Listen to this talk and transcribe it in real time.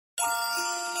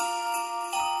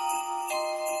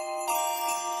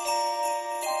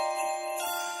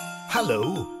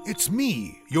Hello, it's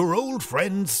me, your old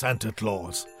friend Santa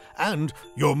Claus, and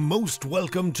you're most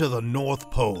welcome to the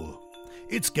North Pole.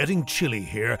 It's getting chilly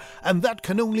here, and that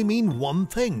can only mean one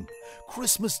thing.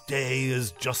 Christmas Day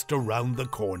is just around the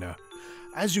corner.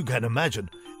 As you can imagine,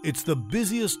 it's the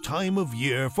busiest time of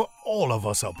year for all of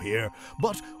us up here,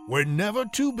 but we're never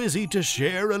too busy to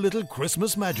share a little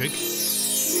Christmas magic.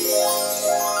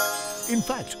 In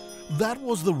fact, that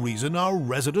was the reason our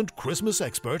resident Christmas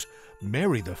expert,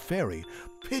 Mary the Fairy,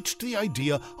 pitched the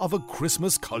idea of a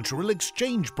Christmas cultural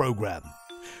exchange program.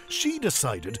 She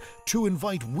decided to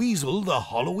invite Weasel the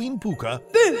Halloween Puka,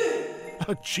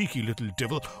 a cheeky little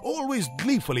devil always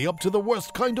gleefully up to the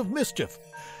worst kind of mischief,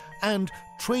 and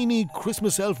trainee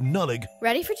Christmas elf Nullig,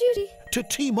 ready for duty, to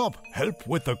team up, help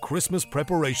with the Christmas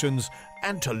preparations,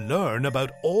 and to learn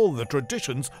about all the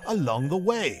traditions along the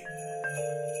way.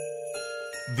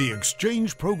 The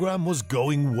exchange program was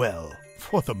going well,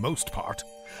 for the most part.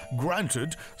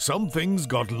 Granted, some things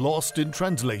got lost in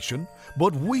translation,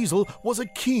 but Weasel was a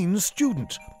keen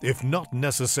student, if not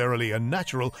necessarily a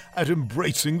natural, at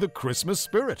embracing the Christmas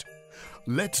spirit.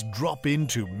 Let's drop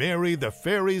into Mary the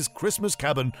Fairy's Christmas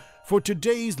cabin for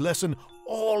today's lesson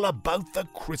all about the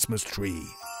Christmas tree.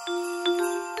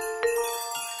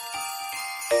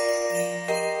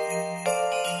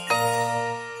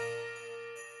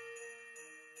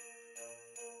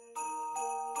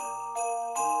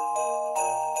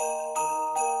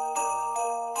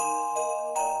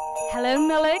 Hello,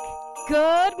 Nullig.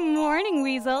 Good morning,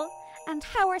 Weasel. And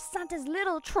how are Santa's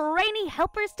little trainee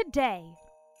helpers today?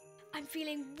 I'm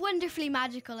feeling wonderfully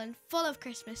magical and full of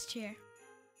Christmas cheer.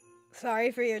 Sorry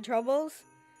for your troubles.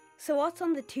 So what's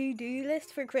on the to-do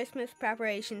list for Christmas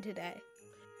preparation today?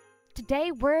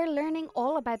 Today we're learning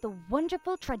all about the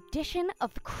wonderful tradition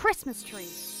of the Christmas tree.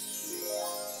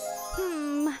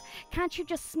 Can't you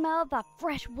just smell that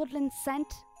fresh woodland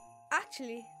scent?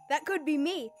 Actually, that could be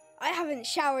me. I haven't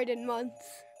showered in months.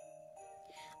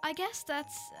 I guess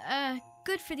that's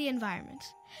good for the environment,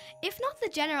 if not the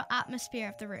general atmosphere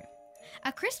of the room.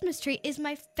 A Christmas tree is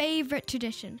my favourite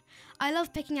tradition. I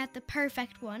love picking out the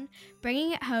perfect one,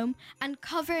 bringing it home, and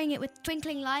covering it with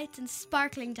twinkling lights and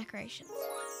sparkling decorations.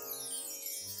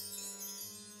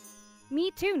 Me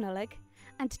too, Nullig.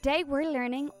 And today we're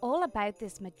learning all about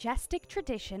this majestic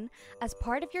tradition. As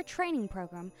part of your training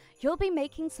program, you'll be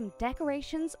making some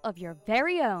decorations of your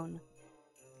very own.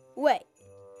 Wait,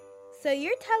 so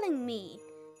you're telling me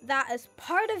that as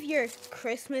part of your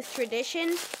Christmas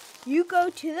tradition, you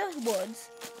go to the woods,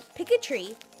 pick a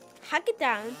tree, hack it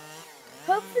down,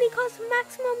 hopefully cause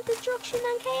maximum destruction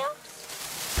and chaos?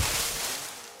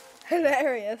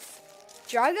 Hilarious.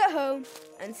 Drag it home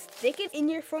and stick it in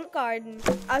your front garden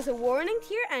as a warning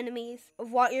to your enemies of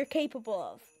what you're capable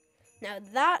of. Now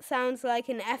that sounds like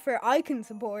an effort I can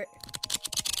support.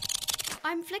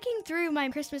 I'm flicking through my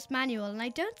Christmas manual and I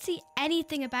don't see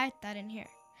anything about that in here.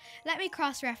 Let me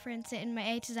cross-reference it in my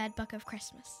A to Z book of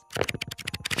Christmas.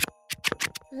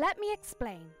 Let me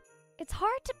explain. It's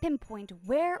hard to pinpoint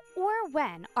where or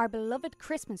when our beloved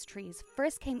Christmas trees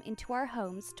first came into our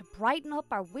homes to brighten up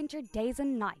our winter days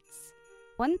and nights.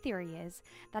 One theory is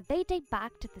that they date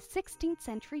back to the 16th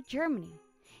century Germany,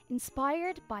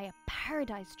 inspired by a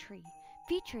paradise tree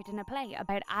featured in a play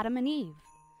about Adam and Eve.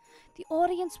 The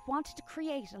audience wanted to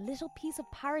create a little piece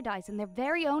of paradise in their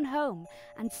very own home,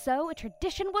 and so a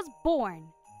tradition was born.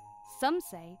 Some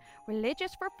say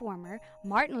religious reformer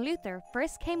Martin Luther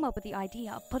first came up with the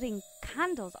idea of putting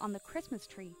candles on the Christmas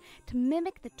tree to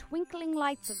mimic the twinkling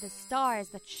lights of the stars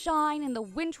that shine in the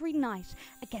wintry night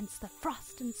against the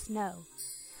frost and snow.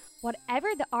 Whatever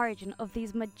the origin of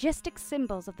these majestic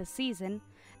symbols of the season,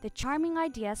 the charming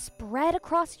idea spread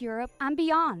across Europe and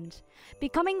beyond,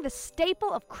 becoming the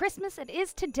staple of Christmas it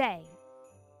is today.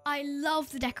 I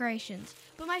love the decorations,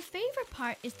 but my favourite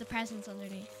part is the presents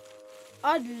underneath.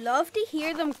 I'd love to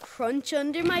hear them crunch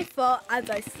under my foot as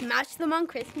I smash them on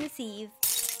Christmas Eve.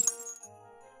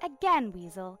 Again,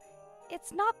 Weasel,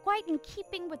 it's not quite in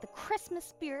keeping with the Christmas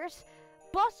spirit,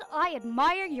 but I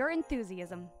admire your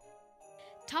enthusiasm.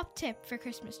 Top tip for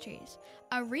Christmas trees.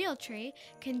 A real tree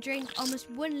can drink almost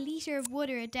 1 litre of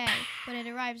water a day when it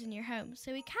arrives in your home,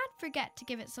 so we can't forget to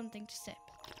give it something to sip.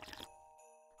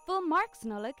 Full marks,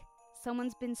 Nullig.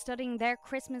 Someone's been studying their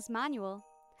Christmas manual.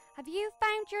 Have you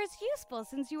found yours useful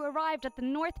since you arrived at the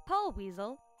North Pole,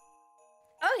 Weasel?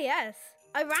 Oh yes,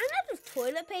 I ran out of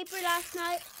toilet paper last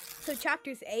night, so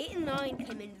chapters 8 and 9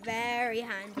 came in very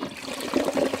handy.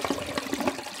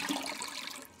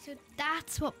 So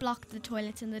that's what blocked the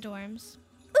toilets in the dorms.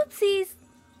 Oopsies!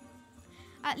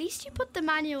 At least you put the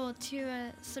manual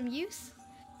to some use.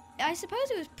 I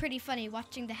suppose it was pretty funny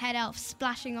watching the head elf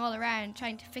splashing all around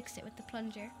trying to fix it with the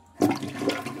plunger.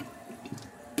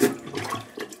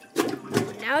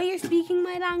 Now you're speaking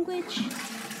my language.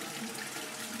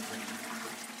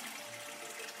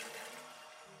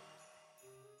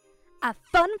 A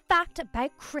fun fact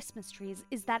about Christmas trees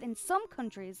is that in some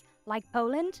countries, like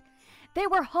Poland, they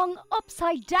were hung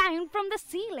upside down from the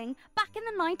ceiling back in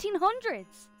the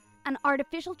 1900s. And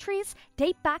artificial trees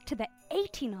date back to the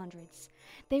 1800s.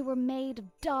 They were made of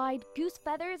dyed goose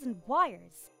feathers and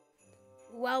wires.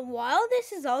 Well, while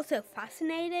this is also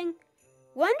fascinating,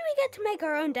 when do we get to make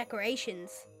our own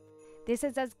decorations? This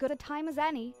is as good a time as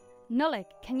any. Nullik,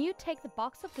 can you take the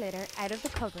box of glitter out of the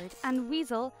cupboard? And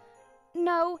Weasel,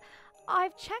 no,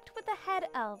 I've checked with the head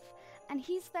elf, and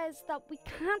he says that we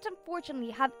can't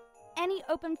unfortunately have any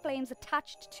open flames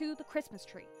attached to the Christmas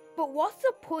tree. But what's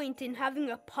the point in having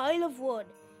a pile of wood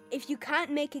if you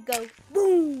can't make it go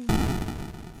boom?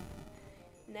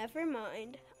 Never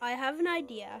mind. I have an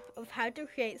idea of how to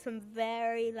create some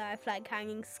very lifelike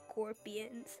hanging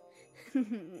scorpions.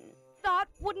 That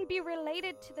wouldn't be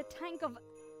related to the tank of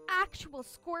actual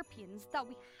scorpions that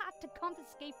we had to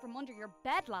confiscate from under your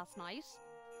bed last night.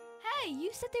 Hey,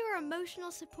 you said they were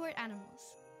emotional support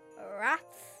animals.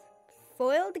 Rats.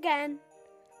 Foiled again.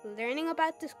 Learning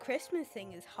about this Christmas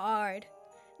thing is hard.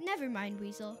 Never mind,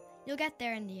 Weasel. You'll get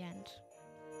there in the end.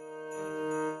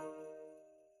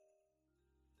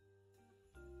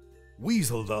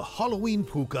 Weasel the Halloween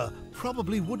Puka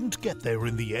probably wouldn't get there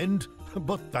in the end,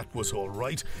 but that was all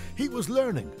right. He was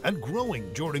learning and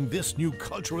growing during this new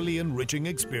culturally enriching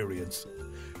experience.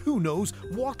 Who knows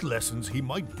what lessons he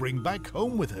might bring back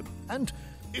home with him, and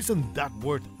isn't that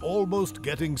worth almost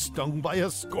getting stung by a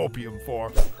scorpion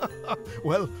for?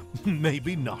 Well,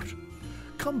 maybe not.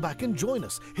 Come back and join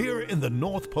us here in the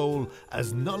North Pole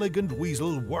as Nullig and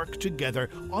Weasel work together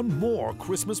on more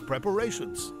Christmas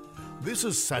preparations. This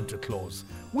is Santa Claus,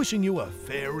 wishing you a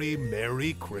very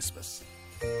Merry Christmas.